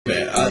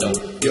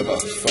don't give a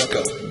fuck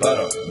about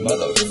a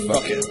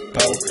motherfucking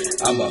pole.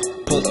 I'ma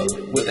pull up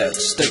with that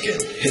stick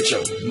and hit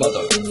your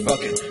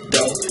motherfucking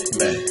door,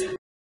 man.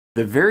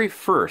 The very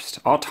first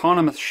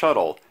autonomous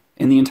shuttle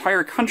in the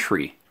entire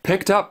country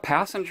picked up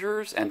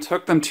passengers and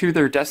took them to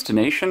their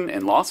destination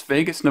in Las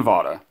Vegas,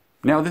 Nevada.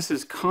 Now this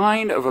is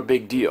kind of a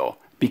big deal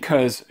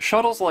because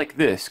shuttles like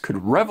this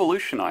could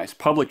revolutionize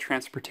public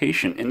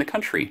transportation in the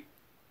country.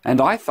 And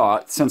I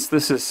thought, since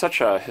this is such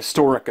a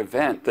historic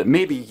event, that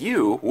maybe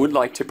you would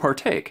like to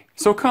partake.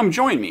 So come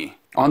join me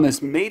on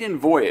this maiden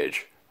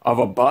voyage of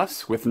a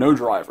bus with no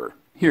driver.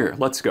 Here,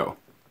 let's go.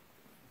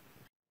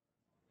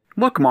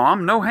 Look,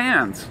 Mom, no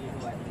hands.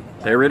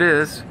 There it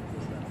is.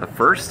 The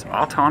first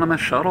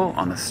autonomous shuttle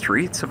on the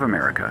streets of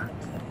America.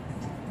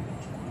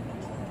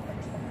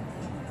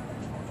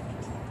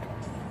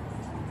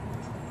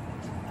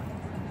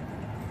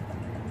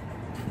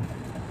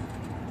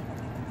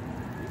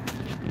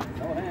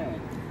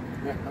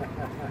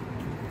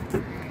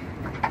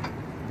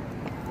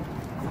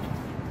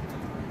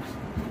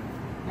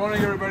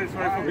 Morning, everybody.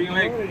 Sorry for being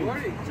late.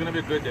 It's gonna be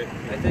a good day.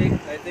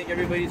 I think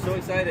everybody's so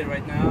excited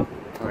right now.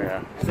 Oh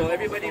yeah. So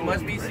everybody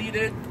must be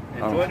seated.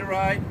 Enjoy the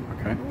ride.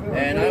 Okay.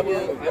 And I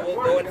will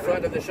go in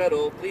front of the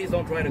shuttle. Please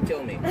don't try to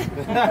kill me.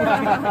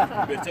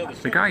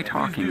 The guy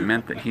talking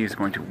meant that he's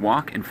going to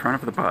walk in front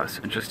of the bus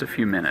in just a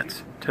few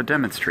minutes to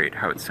demonstrate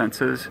how it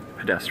senses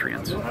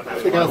pedestrians. I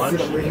think I'll sit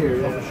over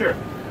here. Yeah. Sure.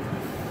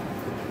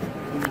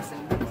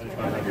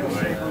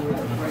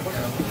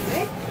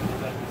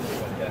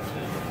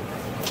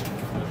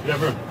 You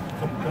have room.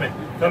 Come in.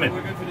 Come in.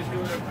 We're good for this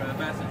group of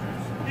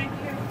passengers. Thank you.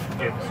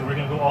 Okay, so we're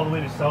going to go all the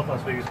way to South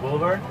Las Vegas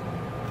Boulevard.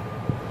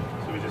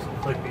 So we just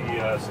click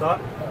the stop,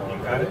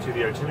 you add it to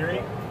the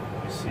itinerary.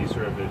 You see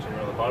sort of the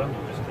itinerary on the bottom, you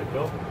just click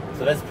go.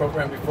 So that's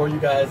programmed before you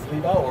guys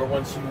leave out, or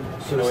once you,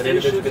 So the an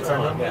individual stations, gets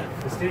on? Yeah.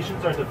 the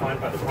stations are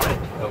defined by the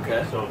client.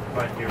 Okay. So the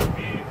client here would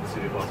be the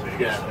city of Las Vegas,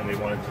 Yeah. and they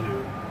wanted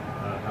to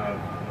have,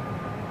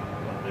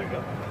 oh, there you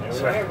go. There we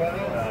go.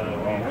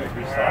 We have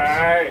 3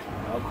 stops.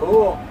 Oh,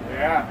 cool.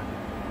 Yeah.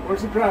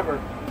 Where's the driver?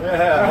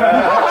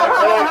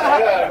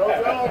 Yeah, no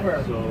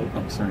driver. So,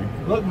 I'm sorry.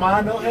 Look,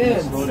 Ma, no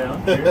hands. slow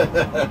down here,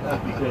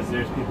 because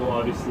there's people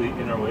obviously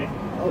in our way.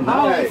 Oh,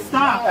 nice.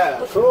 Stop.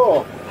 Yeah,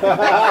 cool.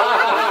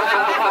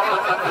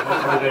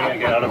 Hopefully they're going to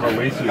get out of our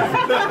way soon.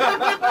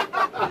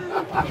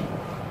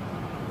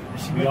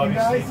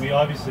 We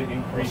obviously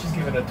increased the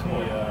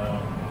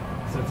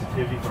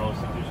sensitivity for all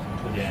centers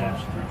to the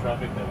through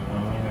traffic that we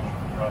want to be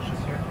extra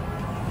cautious here.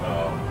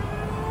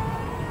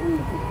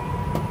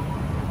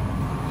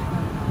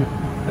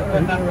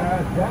 Downtown?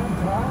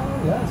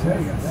 Yes, there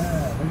you go.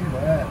 Yeah, look at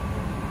that.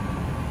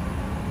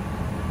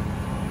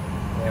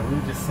 Yeah, we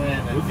were just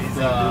saying that these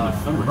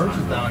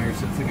merchants down here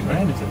should take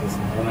advantage of this. I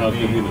know it's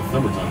going to be in the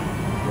summertime.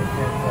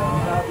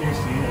 You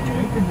see,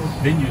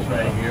 venues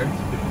right here.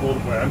 It's cold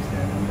where I'm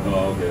standing.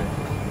 Oh, okay.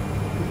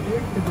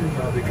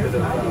 Because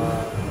of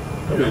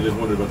I just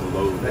wondered about the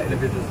load.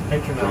 if it is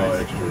patronized.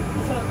 Draw extra.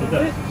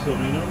 So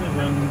we normally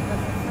run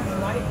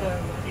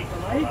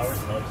 8 hours.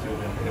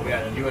 We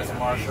got U.S.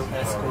 Marshal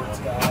escorts,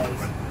 guys.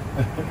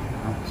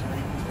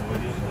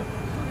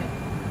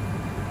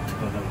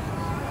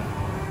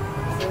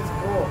 This is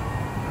cool.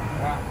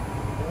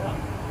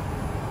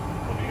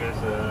 Hope you guys,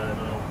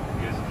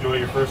 you guys enjoy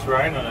your first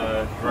ride on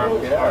a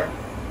driverless car.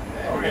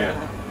 Oh, yeah.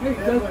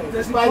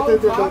 Despite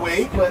the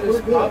weight, but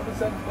it's good.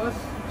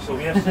 So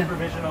we have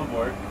supervision on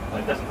board.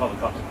 It doesn't call the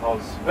cops, it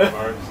calls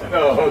our center.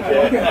 Oh,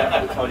 okay.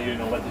 To tell you,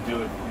 what to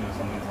do if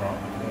something's wrong.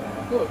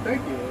 Cool,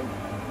 thank you.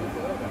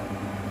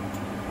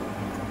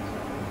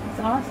 It's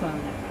awesome.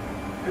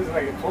 This is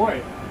like a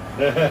toy.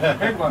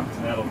 Big one. It's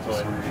an adult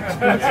toy.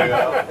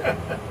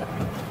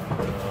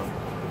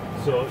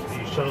 So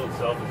the shuttle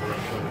itself is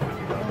around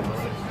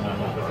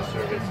 $250,000. But the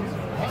service is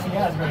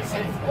Yeah, it's very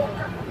safe.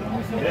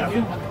 yeah.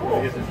 You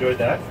guys enjoyed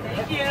that?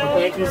 Well,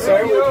 thank you,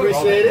 sir. We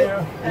appreciate it.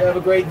 You have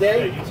a great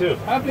day. Yeah, you too.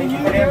 Happy New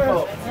Year,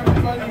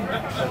 everybody.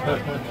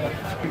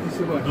 Thank you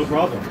so much. No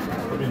problem.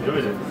 Hope you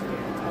enjoyed it.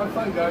 Have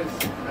fun, guys.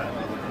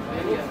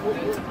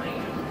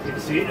 Take a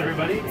seat,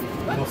 everybody.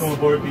 Welcome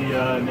aboard the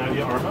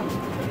Navia Arma.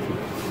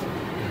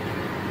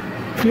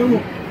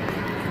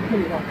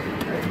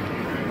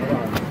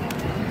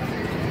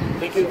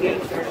 Thank you again.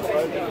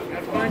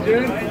 Fine,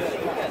 dude.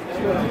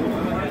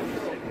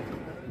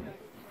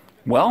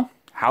 Well,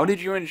 how did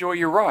you enjoy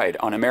your ride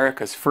on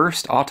America's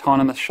first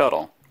autonomous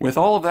shuttle? With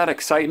all of that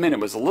excitement,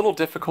 it was a little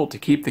difficult to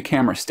keep the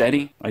camera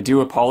steady. I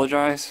do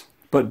apologize.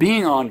 But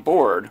being on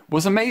board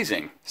was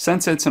amazing.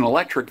 Since it's an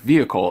electric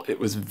vehicle, it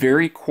was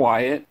very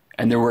quiet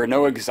and there were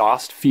no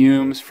exhaust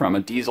fumes from a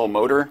diesel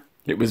motor.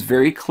 It was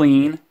very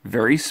clean,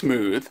 very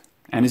smooth,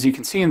 and as you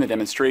can see in the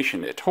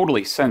demonstration, it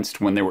totally sensed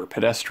when there were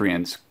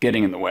pedestrians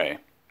getting in the way.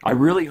 I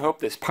really hope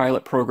this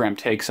pilot program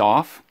takes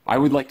off. I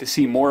would like to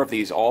see more of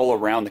these all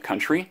around the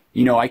country.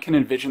 You know, I can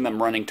envision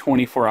them running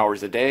 24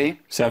 hours a day,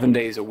 7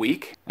 days a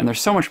week, and they're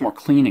so much more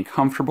clean and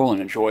comfortable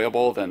and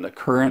enjoyable than the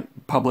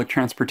current public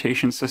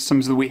transportation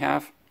systems that we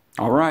have.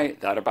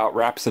 Alright, that about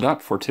wraps it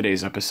up for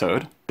today's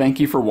episode.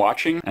 Thank you for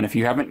watching, and if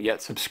you haven't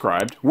yet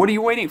subscribed, what are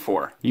you waiting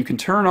for? You can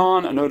turn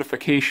on a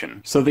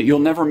notification so that you'll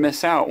never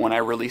miss out when I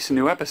release a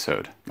new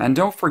episode. And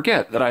don't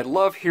forget that I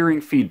love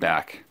hearing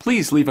feedback.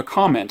 Please leave a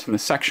comment in the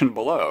section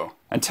below,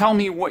 and tell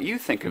me what you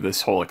think of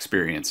this whole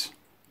experience.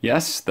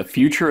 Yes, the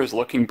future is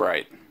looking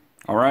bright.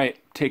 Alright,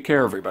 take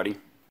care everybody.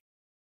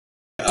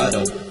 I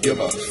don't give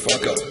a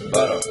fuck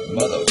about a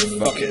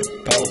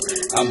motherfucking pole.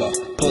 I'ma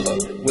pull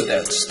up with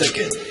that stick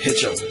and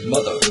hit your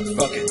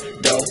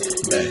motherfucking door.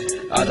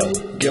 Man, I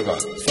don't give a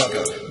fuck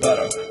about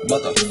a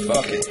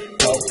motherfucking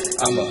pole.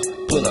 I'ma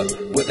pull up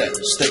with that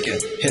stick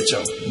and hit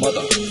your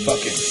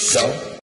motherfucking door.